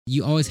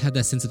You always have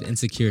that sense of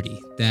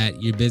insecurity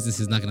that your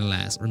business is not going to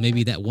last, or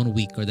maybe that 1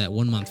 week or that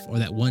 1 month or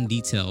that one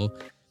detail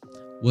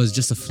was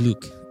just a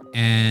fluke,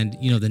 and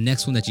the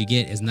next one that you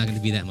get is not going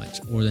to be that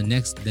much, or the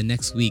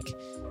next week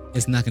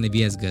it's not going to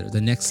be as good, or the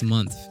next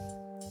month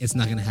it's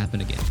not going to happen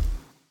again.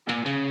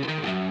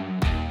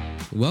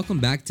 Welcome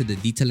back to the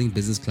Detailing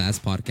Business Class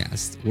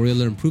podcast, where you'll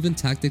learn proven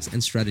tactics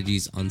and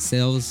strategies on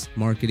sales,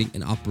 marketing,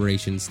 and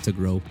operations to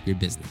grow your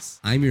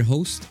business. I'm your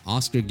host,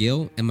 Oscar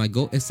Gill, and my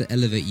goal is to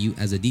elevate you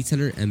as a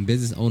detailer and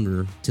business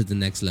owner to the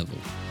next level.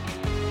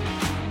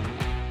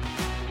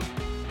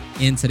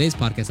 In today's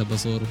podcast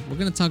episode, we're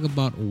going to talk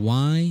about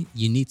why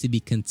you need to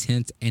be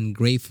content and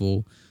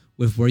grateful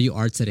with where you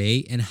are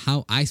today, and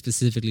how I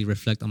specifically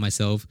reflect on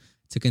myself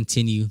to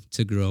continue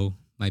to grow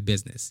my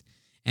business.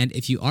 And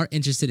if you are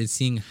interested in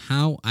seeing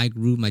how I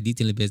grew my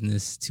detailing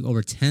business to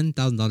over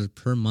 $10,000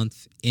 per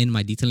month in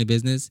my detailing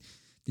business,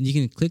 then you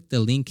can click the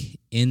link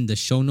in the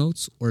show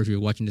notes, or if you're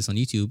watching this on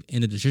YouTube,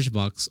 in the description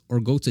box, or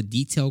go to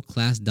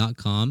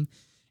detailclass.com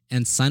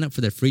and sign up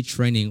for the free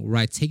training where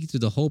I take you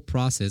through the whole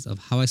process of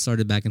how I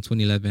started back in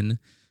 2011,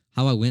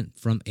 how I went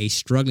from a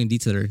struggling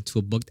detailer to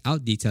a booked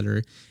out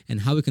detailer,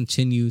 and how we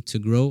continue to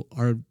grow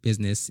our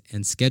business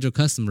and schedule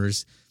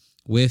customers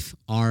with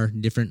our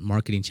different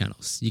marketing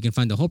channels. You can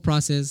find the whole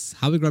process,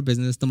 how we grow our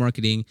business, the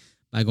marketing,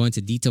 by going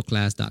to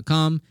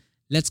detailclass.com.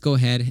 Let's go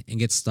ahead and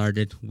get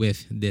started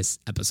with this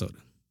episode.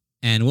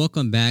 And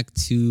welcome back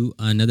to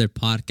another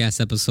podcast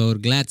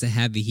episode. Glad to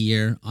have you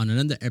here on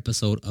another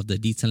episode of the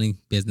Detailing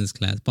Business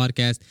Class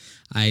podcast.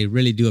 I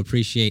really do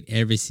appreciate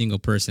every single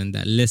person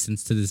that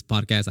listens to this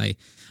podcast.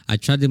 I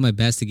try to do my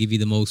best to give you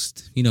the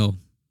most,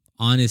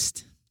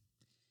 honest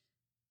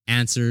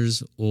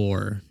answers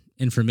or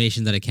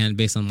information that I can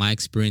based on my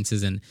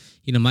experiences. And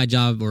my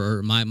job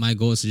or my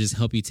goal is to just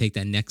help you take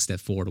that next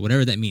step forward,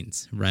 whatever that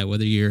means, right?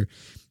 Whether you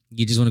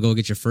just want to go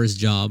get your first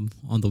job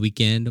on the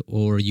weekend,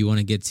 or you want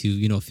to get to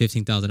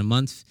 $15,000 a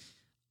month,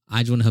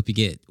 I just want to help you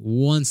get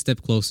one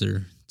step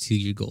closer to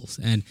your goals.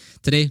 And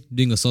today,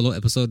 doing a solo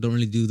episode, don't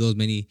really do those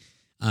many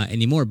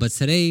anymore, but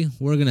today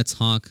we're going to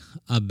talk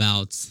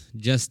about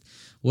just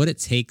what it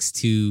takes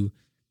to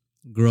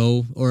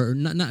grow, or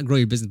not grow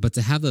your business, but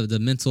to have the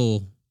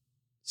mental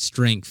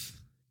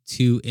strength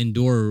to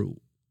endure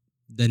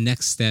the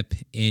next step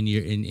in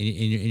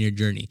your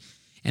journey.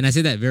 And I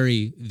say that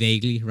very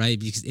vaguely, right?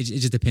 Because it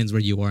just depends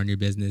where you are in your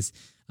business.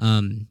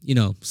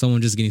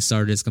 Someone just getting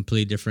started is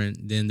completely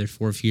different than their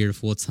fourth year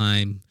full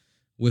time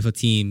with a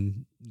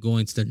team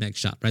going to their next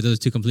shop, right? Those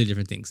are two completely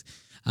different things.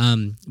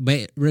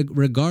 But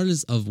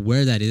regardless of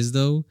where that is,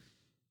 though,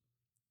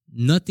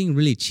 nothing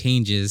really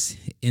changes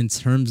in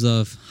terms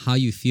of how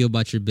you feel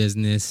about your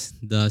business,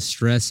 the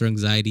stress or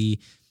anxiety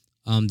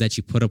that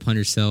you put upon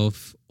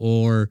yourself,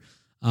 or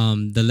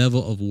the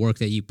level of work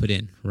that you put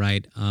in,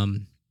 right?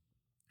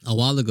 A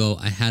while ago,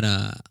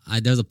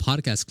 there's a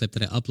podcast clip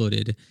that I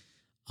uploaded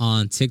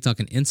on TikTok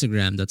and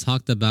Instagram that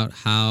talked about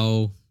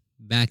how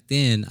back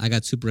then I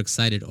got super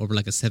excited over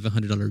like a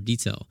 $700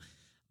 detail.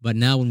 But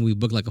now when we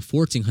book like a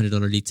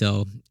 $1,400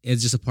 detail,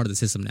 it's just a part of the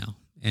system now.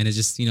 And it's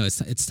just,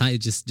 it's time,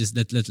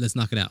 let's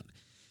knock it out.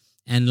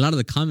 And a lot of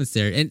the comments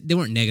there, and they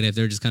weren't negative,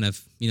 they were just kind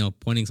of,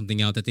 pointing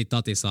something out that they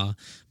thought they saw.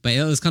 But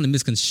it was kind of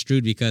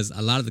misconstrued, because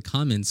a lot of the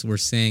comments were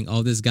saying,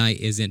 "Oh, this guy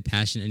isn't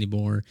passionate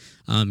anymore.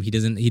 He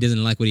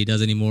doesn't like what he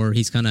does anymore.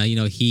 He's kind of,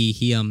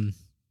 he's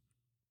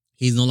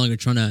no longer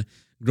trying to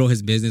grow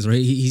his business, or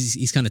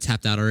he's kind of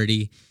tapped out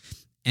already."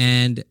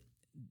 And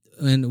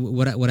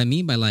what I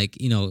mean by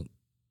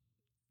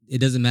it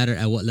doesn't matter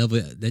at what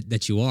level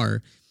that you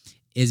are,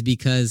 is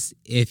because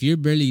if you're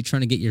barely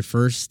trying to get your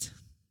first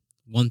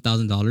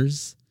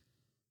 $1,000,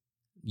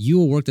 you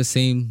will work the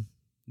same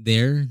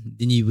there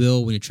than you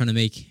will when you're trying to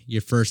make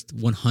your first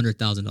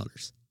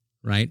 $100,000,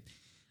 right?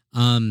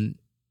 And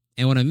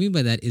what I mean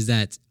by that is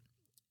that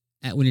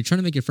when you're trying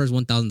to make your first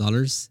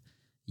 $1,000,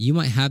 you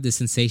might have the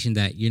sensation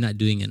that you're not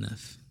doing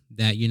enough,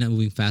 that you're not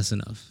moving fast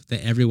enough,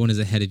 that everyone is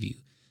ahead of you,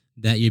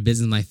 that your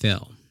business might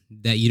fail,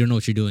 that you don't know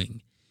what you're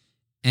doing.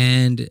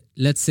 And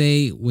let's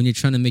say when you're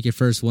trying to make your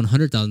first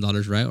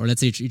 $100,000, right? Or let's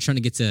say you're trying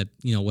to get to,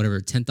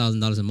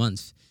 $10,000 a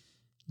month,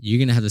 you're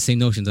going to have the same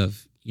notions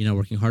of you're not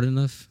working hard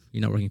enough,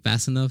 you're not working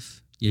fast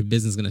enough, your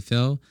business is going to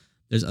fail,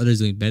 there's others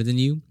doing better than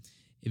you.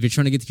 If you're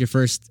trying to get to your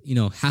first,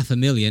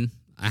 $500,000,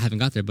 I haven't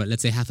got there, but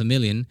let's say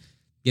 $500,000,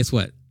 guess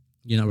what?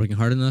 You're not working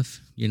hard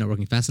enough, you're not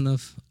working fast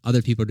enough,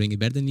 other people are doing it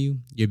better than you,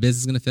 your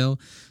business is going to fail.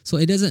 So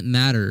it doesn't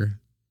matter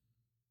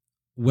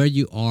where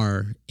you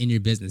are in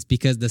your business,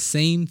 because the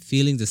same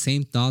feelings, the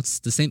same thoughts,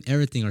 the same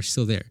everything are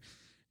still there.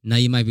 Now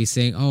you might be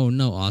saying, "Oh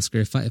no,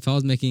 Oscar, if I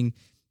was making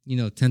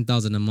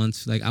 $10,000 a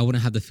month, like I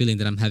wouldn't have the feeling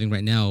that I'm having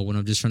right now when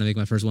I'm just trying to make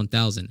my first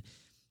 1,000.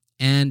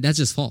 And that's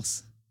just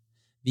false,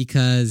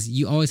 because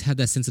you always have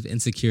that sense of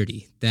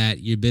insecurity that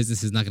your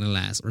business is not going to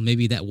last, or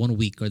maybe that 1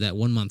 week or that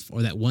 1 month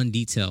or that one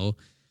detail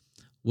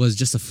was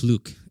just a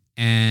fluke.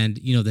 And,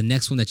 the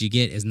next one that you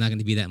get is not going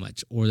to be that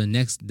much, or the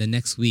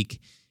next week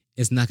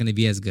it's not going to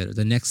be as good, or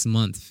the next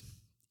month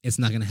it's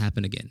not going to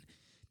happen again.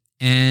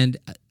 And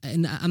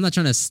I'm not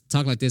trying to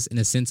talk like this in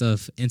a sense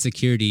of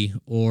insecurity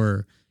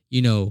or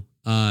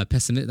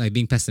pessimistic, like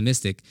being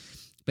pessimistic,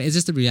 but it's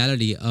just the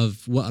reality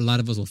of what a lot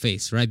of us will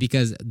face, right?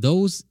 Because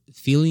those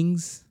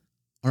feelings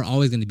are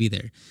always going to be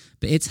there,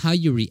 but it's how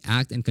you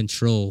react and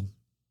control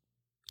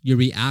your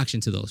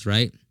reaction to those,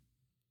 right?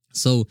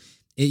 So,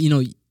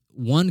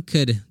 there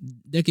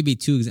could be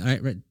two,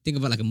 right? Think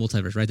about like a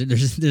multiverse, right?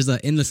 There's an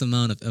endless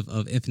amount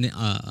of infinite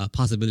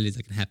possibilities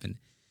that can happen.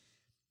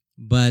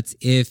 But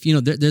if,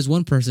 there's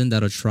one person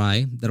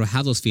that'll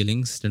have those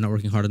feelings, they're not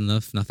working hard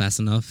enough, not fast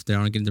enough, they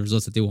aren't getting the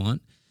results that they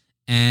want,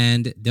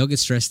 and they'll get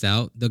stressed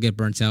out, they'll get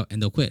burnt out,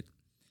 and they'll quit.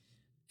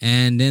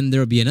 And then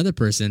there'll be another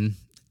person,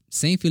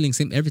 same feeling,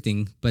 same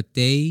everything, but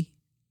they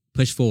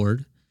push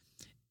forward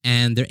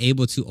and they're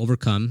able to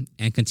overcome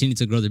and continue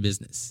to grow their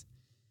business.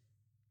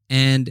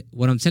 And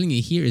what I'm telling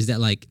you here is that,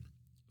 like,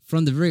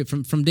 from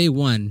day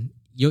one,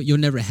 you'll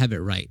never have it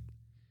right.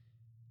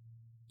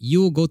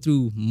 You will go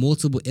through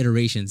multiple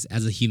iterations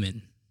as a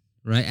human,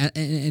 right?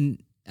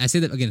 And I say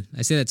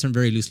that term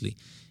very loosely,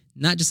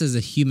 not just as a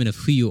human of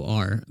who you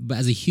are, but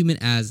as a human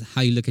as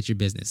how you look at your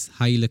business,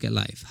 how you look at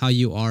life, how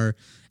you are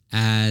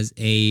as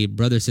a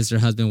brother, sister,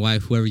 husband,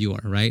 wife, whoever you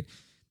are, right?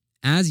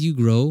 As you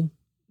grow,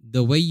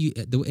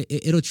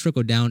 it'll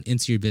trickle down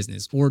into your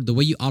business, or the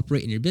way you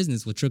operate in your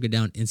business will trickle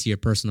down into your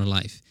personal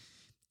life.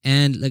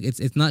 And like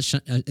it's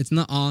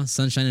not all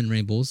sunshine and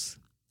rainbows.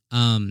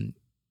 I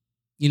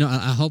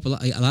hope a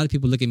lot of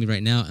people look at me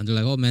right now and they're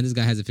like, "Oh man, this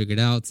guy has it figured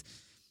out.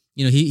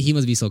 He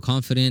must be so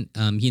confident.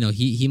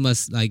 He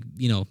must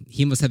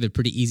he must have it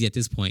pretty easy at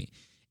this point."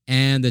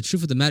 And the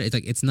truth of the matter is,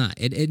 like, it's not.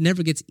 It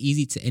never gets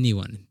easy to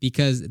anyone,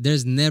 because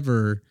you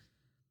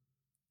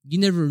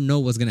never know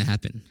what's gonna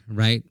happen,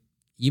 right?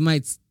 You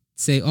might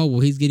say, "Oh, well,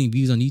 he's getting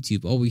views on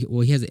YouTube. Oh,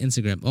 well, he has an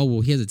Instagram. Oh,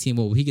 well, he has a team.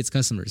 Oh, well, he gets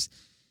customers."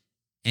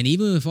 And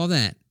even with all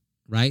that,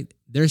 right,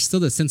 there's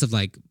still the sense of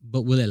like,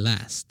 but will it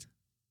last,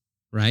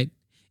 right?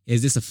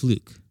 Is this a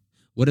fluke?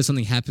 What if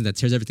something happens that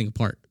tears everything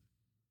apart,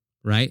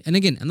 right? And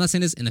again, I'm not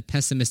saying this in a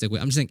pessimistic way.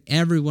 I'm just saying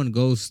everyone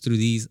goes through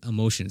these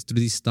emotions, through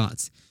these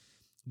thoughts,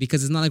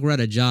 because it's not like we're at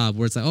a job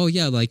where it's like, oh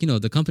yeah, like,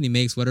 the company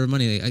makes whatever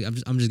money. Like,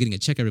 I'm just getting a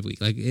check every week.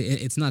 Like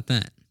it's not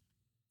that.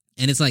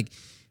 And it's like,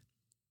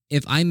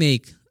 if I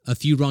make a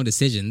few wrong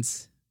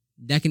decisions,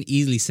 that can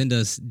easily send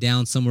us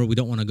down somewhere we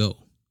don't want to go,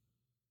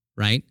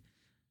 right?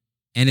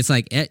 And it's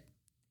like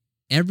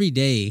every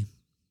day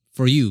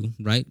for you,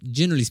 right?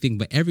 Generally speaking,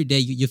 but every day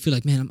you feel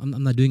like, man,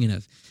 I'm not doing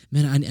enough.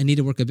 Man, I need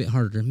to work a bit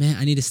harder. Man,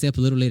 I need to stay up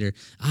a little later.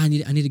 I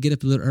need to get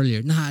up a little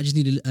earlier. Nah, I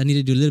need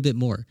to do a little bit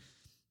more.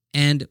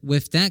 And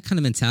with that kind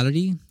of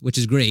mentality, which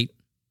is great,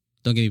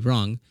 don't get me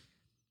wrong,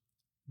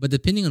 but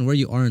depending on where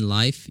you are in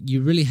life,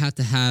 you really have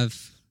to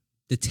have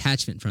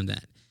detachment from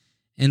that.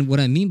 And what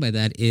I mean by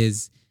that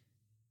is,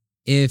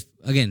 there's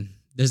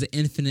an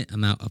infinite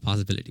amount of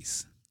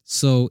possibilities.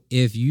 So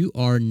if you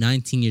are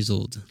 19 years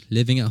old,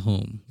 living at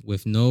home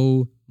with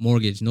no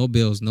mortgage, no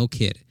bills, no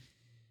kid,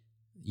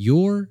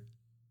 your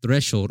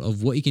threshold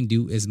of what you can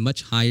do is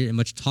much higher and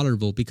much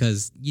tolerable,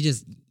 because you're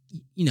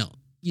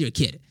a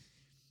kid.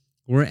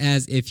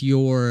 Whereas if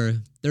you're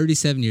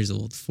 37 years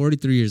old,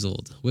 43 years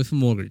old, with a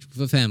mortgage,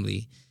 with a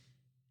family,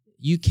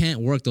 you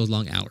can't work those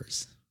long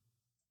hours.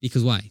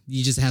 Because why?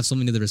 You just have so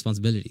many other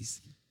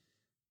responsibilities.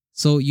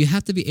 So you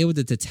have to be able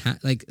to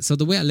detach. So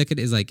the way I look at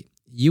it is like,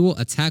 you will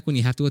attack when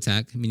you have to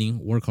attack, meaning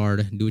work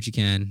hard, do what you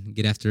can,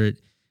 get after it,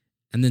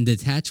 and then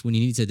detach when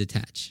you need to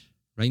detach,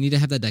 right? You need to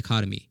have that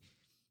dichotomy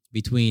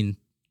between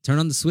turn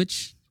on the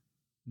switch,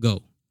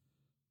 go.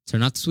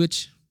 Turn off the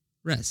switch,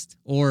 rest.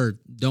 Or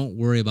don't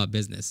worry about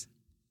business.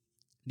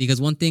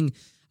 Because one thing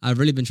I've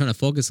really been trying to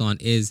focus on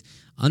is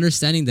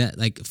understanding that,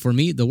 like, for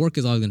me, the work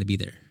is always going to be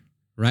there,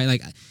 right?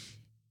 Like,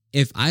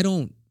 if I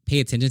don't pay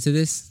attention to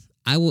this,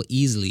 I will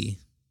easily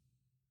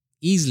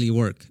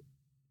work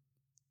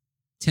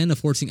 10 to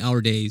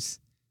 14-hour days,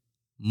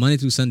 Monday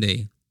through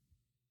Sunday,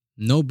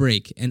 no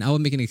break, and I will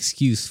make an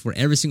excuse for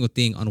every single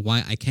thing on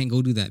why I can't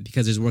go do that,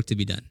 because there's work to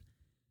be done.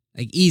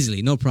 Like,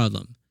 easily, no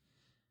problem.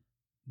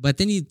 But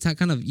then you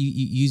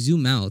you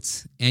zoom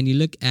out and you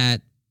look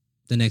at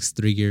the next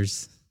 3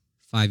 years,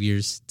 5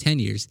 years, 10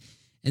 years,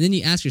 and then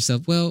you ask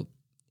yourself, well,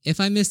 if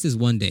I miss this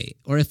one day,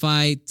 or if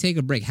I take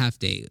a break half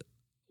day,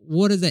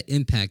 what does that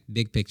impact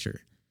big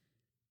picture?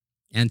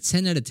 And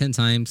 10 out of 10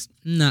 times,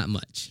 not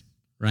much,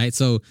 right?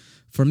 So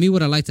for me,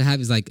 what I like to have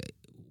is like,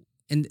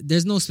 and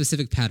there's no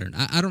specific pattern.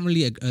 I don't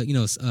really,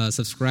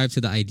 subscribe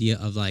to the idea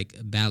of like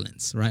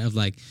balance, right? Of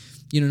like,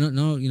 do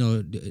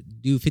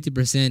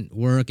 50%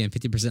 work and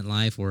 50%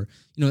 life, or,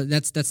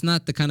 that's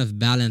not the kind of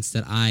balance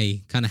that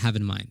I kind of have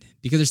in mind,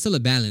 because there's still a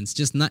balance,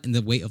 just not in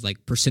the way of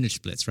like percentage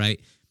splits,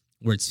 right?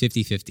 Where it's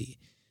 50-50.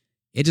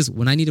 It just,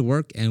 when I need to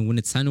work and when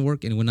it's time to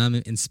work and when I'm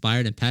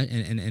inspired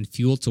and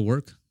fueled to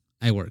work,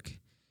 I work.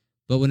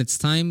 But when it's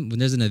time, when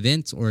there's an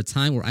event or a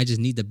time where I just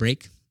need the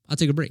break, I'll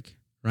take a break,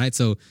 right?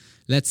 So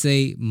let's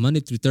say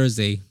Monday through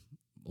Thursday,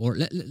 or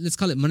let's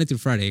call it Monday through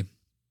Friday,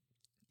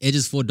 it's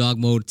just full dog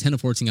mode, 10 to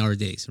 14-hour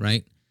days,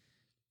 right?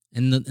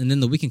 And then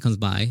the weekend comes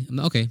by, I'm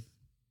like, okay,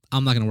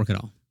 I'm not going to work at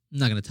all. I'm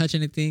not going to touch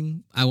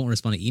anything. I won't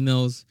respond to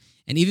emails.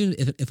 And even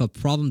if a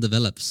problem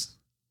develops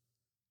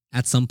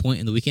at some point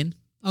in the weekend,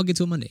 I'll get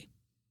to it Monday.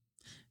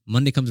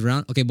 Monday comes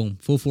around. Okay, boom,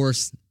 full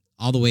force,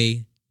 all the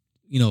way,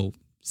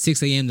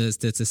 6 a.m. to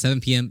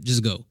 7 p.m.,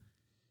 just go.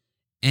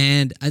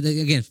 And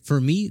again, for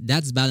me,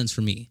 that's balance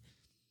for me.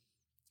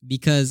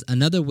 Because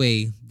another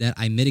way that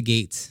I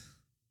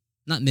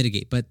not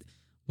mitigate, but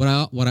what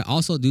I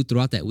also do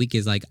throughout that week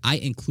is like I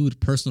include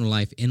personal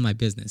life in my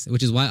business,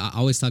 which is why I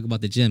always talk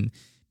about the gym,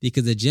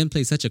 because the gym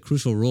plays such a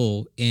crucial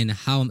role in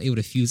how I'm able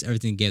to fuse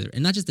everything together.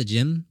 And not just the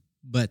gym,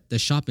 but the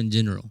shop in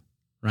general,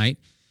 right?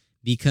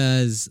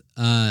 Because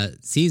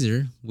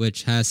Caesar,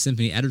 which has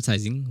Symphony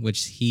Advertising,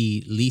 which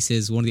he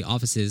leases one of the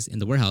offices in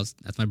the warehouse,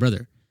 that's my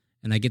brother.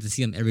 And I get to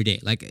see him every day.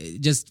 Like,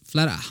 just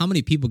flat out, how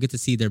many people get to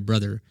see their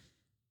brother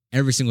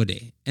every single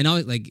day? And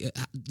always, like,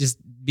 just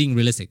being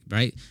realistic,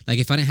 right? Like,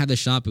 if I didn't have the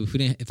shop, if I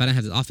didn't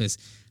have the office,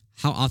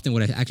 how often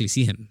would I actually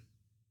see him?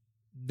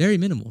 Very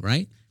minimal,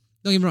 right?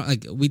 Don't get me wrong,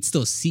 like, we'd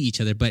still see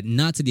each other, but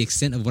not to the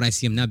extent of what I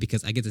see him now,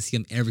 because I get to see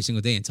him every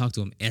single day and talk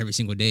to him every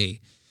single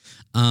day.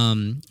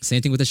 Same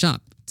thing with the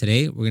shop.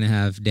 Today, we're going to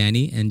have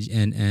Danny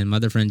and my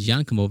other friend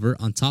Gian come over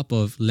on top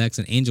of Lex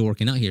and Angel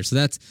working out here. So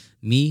that's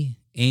me,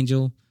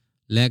 Angel,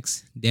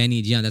 Lex,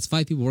 Danny, Gian. That's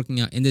 5 people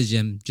working out in this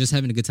gym, just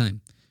having a good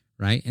time,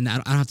 right? And I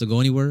don't have to go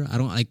anywhere. I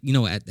don't, like,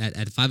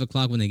 at 5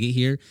 o'clock when they get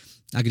here,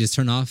 I could just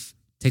turn off,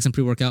 take some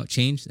pre-workout,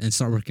 change, and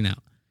start working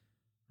out,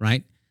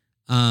 right?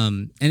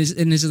 And it's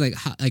just like,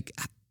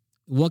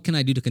 what can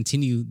I do to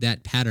continue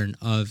that pattern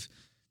of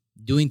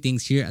doing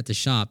things here at the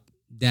shop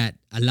that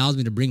allows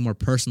me to bring more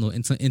personal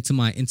into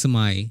my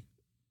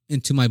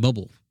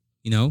bubble,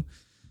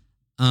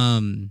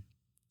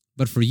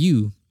 But for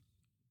you,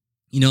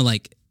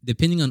 like,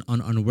 depending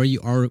on where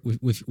you are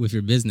with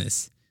your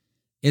business,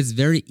 it's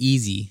very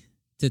easy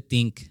to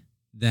think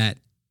that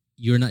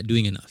you're not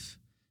doing enough,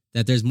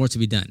 that there's more to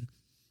be done.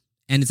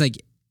 And it's like,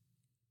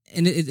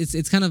 and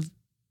it's kind of,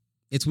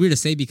 it's weird to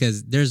say,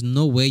 because there's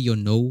no way you'll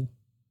know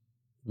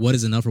what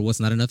is enough or what's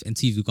not enough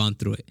until you've gone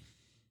through it.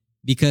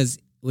 Because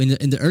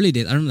in the early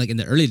days, I remember, like, in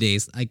the early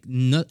days, like,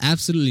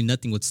 absolutely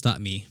nothing would stop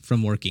me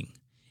from working.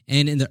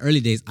 And in the early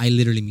days, I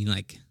literally mean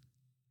like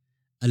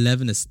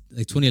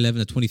 2011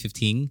 to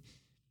 2015.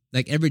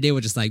 Like, every day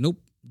was just like, nope,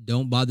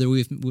 don't bother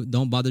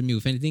me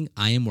with anything.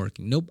 I am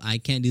working. Nope, I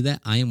can't do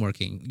that. I am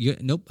working.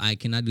 Nope, I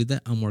cannot do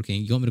that. I'm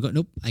working. You want me to go?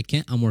 Nope, I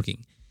can't. I'm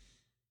working.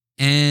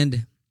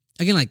 And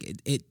again, like,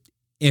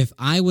 if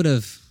I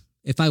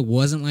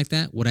wasn't like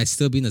that, would I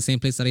still be in the same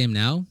place that I am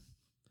now?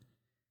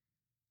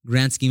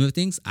 Grand scheme of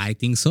things, I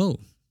think so.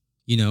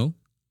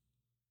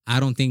 I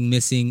don't think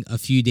missing a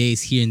few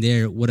days here and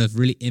there would have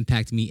really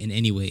impacted me in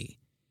any way.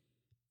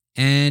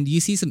 And you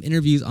see some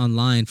interviews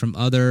online from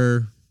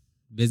other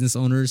business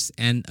owners,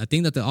 and a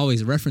thing that they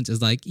always reference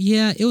is like,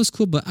 yeah, it was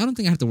cool, but I don't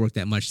think I have to work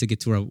that much to get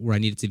to where I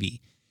needed to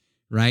be,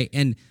 right?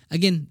 And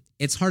again,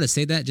 it's hard to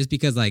say that just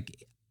because,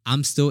 like,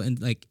 I'm still in,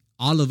 like,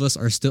 all of us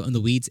are still in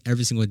the weeds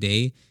every single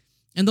day.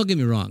 And don't get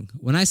me wrong,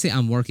 when I say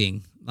I'm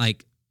working,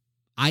 like,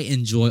 I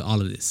enjoy all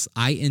of this.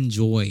 I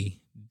enjoy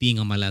being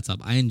on my laptop.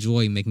 I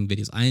enjoy making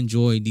videos. I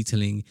enjoy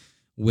detailing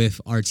with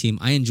our team.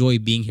 I enjoy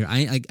being here.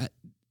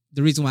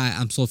 The reason why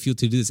I'm so fueled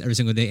to do this every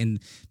single day, and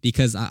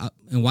because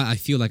and why I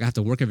feel like I have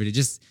to work every day,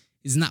 just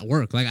is not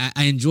work. Like,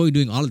 I enjoy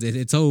doing all of this.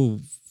 It's so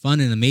fun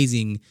and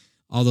amazing,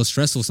 although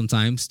stressful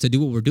sometimes, to do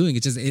what we're doing.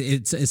 It's just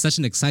it's such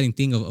an exciting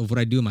thing of what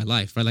I do in my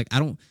life, right? Like, I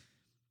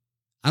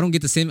don't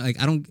get the same,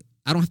 like, I don't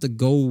have to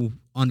go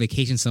on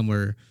vacation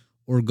somewhere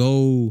or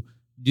go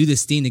do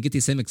this thing to get the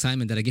same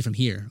excitement that I get from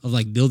here of,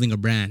 like, building a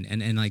brand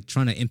and like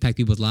trying to impact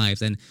people's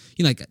lives. And,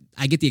 like,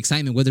 I get the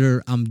excitement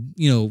whether I'm,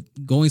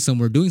 going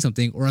somewhere, doing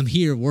something, or I'm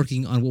here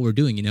working on what we're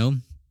doing,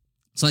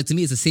 So, like, to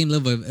me, it's the same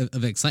level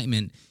of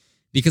excitement,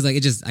 because, like,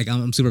 it just, like,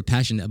 I'm super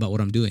passionate about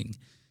what I'm doing.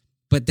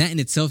 But that in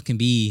itself can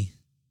be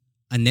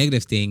a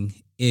negative thing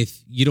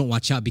if you don't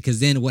watch out, because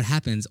then what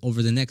happens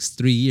over the next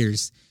 3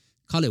 years,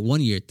 call it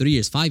 1 year, 3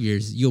 years, 5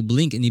 years, you'll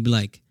blink and you'll be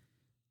like,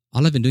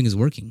 all I've been doing is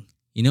working.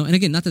 And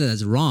again, not that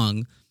that's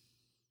wrong,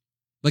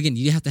 but again,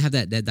 you have to have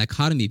that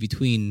dichotomy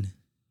between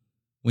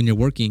when you're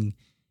working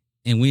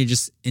and when you're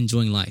just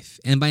enjoying life.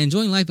 And by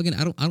enjoying life, again,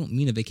 I don't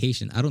mean a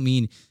vacation. I don't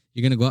mean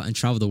you're gonna go out and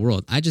travel the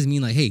world. I just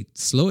mean, like, hey,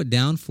 slow it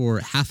down for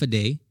half a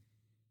day,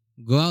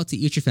 go out to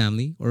eat with your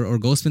family, or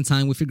go spend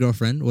time with your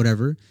girlfriend,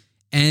 whatever,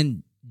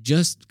 and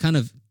just kind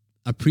of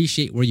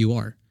appreciate where you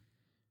are,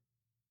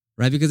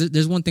 right? Because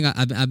there's one thing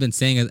I've been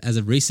saying as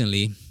of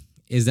recently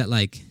is that,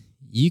 like,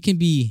 you can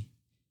be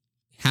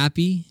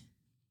happy.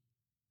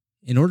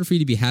 In order for you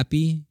to be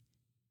happy,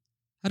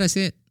 how do I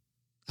say it?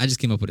 I just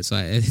came up with it, so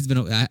I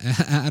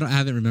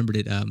haven't remembered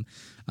it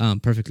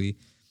perfectly.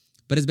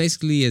 But it's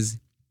basically is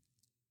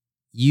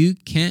you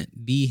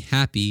can't be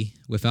happy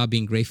without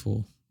being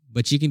grateful,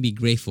 but you can be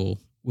grateful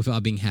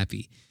without being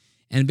happy.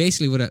 And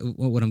basically,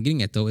 what I'm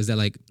getting at, though, is that,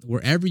 like,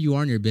 wherever you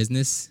are in your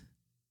business,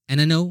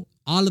 and I know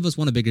all of us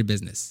want a bigger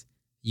business.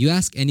 You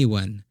ask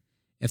anyone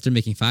if they're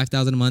making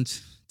 $5,000 a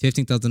month,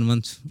 $15,000 a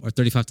month, or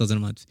 $35,000 a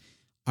month.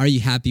 Are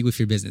you happy with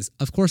your business?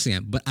 Of course I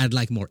am, but I'd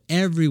like more.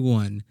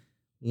 Everyone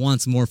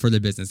wants more for their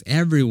business.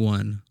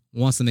 Everyone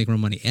wants to make more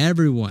money.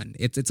 Everyone.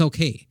 It's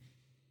okay.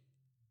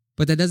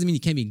 But that doesn't mean you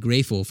can't be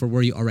grateful for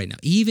where you are right now.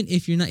 Even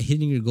if you're not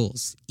hitting your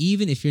goals,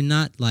 even if you're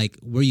not like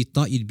where you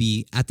thought you'd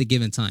be at the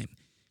given time,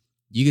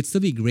 you could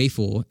still be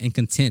grateful and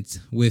content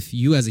with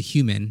you as a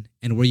human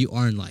and where you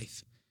are in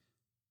life,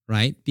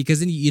 right?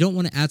 Because then you don't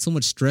want to add so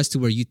much stress to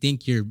where you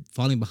think you're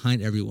falling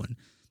behind everyone,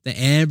 that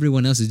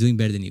everyone else is doing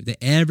better than you,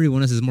 that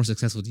everyone else is more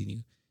successful than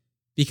you.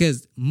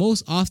 Because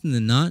most often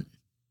than not,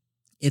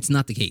 it's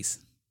not the case.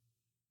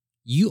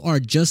 You are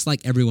just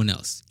like everyone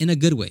else in a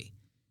good way,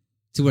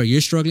 to where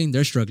you're struggling,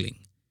 they're struggling.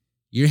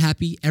 You're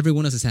happy,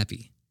 everyone else is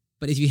happy.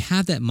 But if you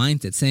have that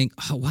mindset saying,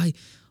 oh,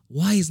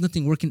 why is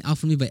nothing working out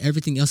for me, but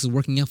everything else is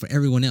working out for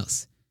everyone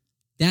else?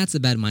 That's a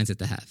bad mindset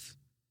to have.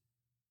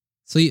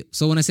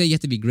 So when I say you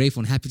have to be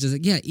grateful and happy, just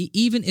like, yeah,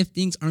 even if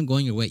things aren't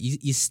going your way,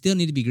 you still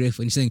need to be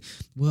grateful. And you're saying,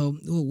 well,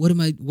 what am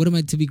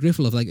I to be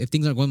grateful of? Like if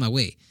things aren't going my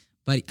way,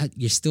 but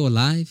you're still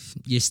alive,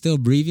 you're still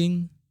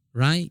breathing,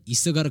 right? You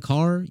still got a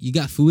car, you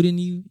got food in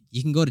you,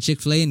 you can go to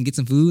Chick-fil-A and get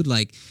some food.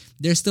 Like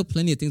there's still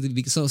plenty of things to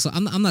be. So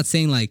I'm not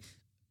saying like,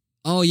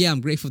 oh yeah, I'm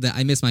grateful that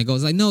I missed my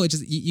goals. Like no, it's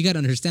just you got to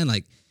understand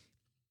like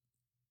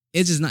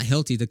it's just not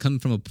healthy to come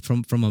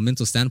from a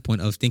mental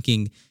standpoint of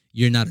thinking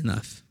you're not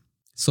enough.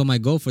 So my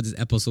goal for this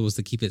episode was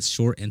to keep it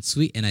short and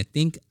sweet, and I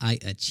think I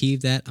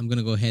achieved that. I'm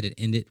gonna go ahead and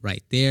end it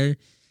right there.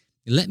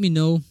 Let me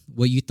know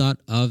what you thought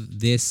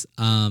of this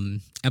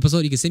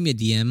episode. You can send me a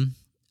DM.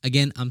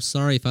 Again, I'm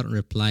sorry if I don't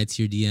reply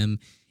to your DM.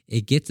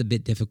 It gets a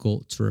bit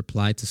difficult to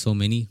reply to so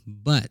many,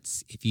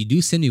 but if you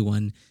do send me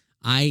one,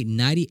 I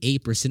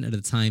 98% of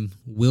the time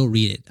will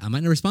read it. I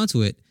might not respond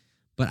to it,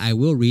 but I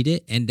will read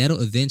it, and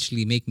that'll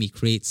eventually make me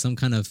create some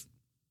kind of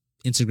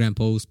Instagram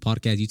post,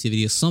 podcast, YouTube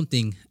video,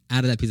 something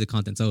out of that piece of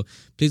content. So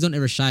please don't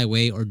ever shy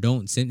away or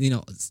don't send,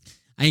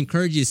 I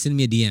encourage you to send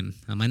me a DM.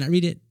 I might not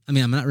read it. I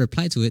might not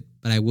reply to it,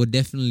 but I will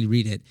definitely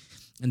read it.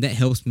 And that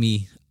helps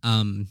me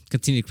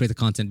continue to create the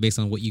content based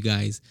on what you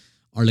guys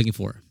are looking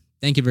for.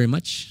 Thank you very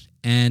much.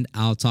 And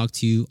I'll talk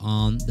to you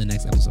on the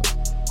next episode.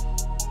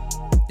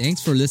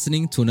 Thanks for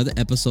listening to another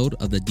episode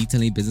of the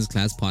Detailing Business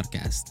Class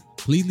podcast.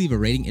 Please leave a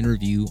rating and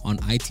review on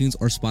iTunes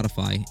or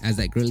Spotify, as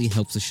that greatly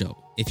helps the show.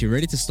 If you're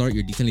ready to start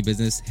your detailing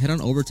business, head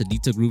on over to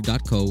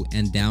detailgroove.co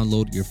and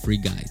download your free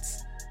guides.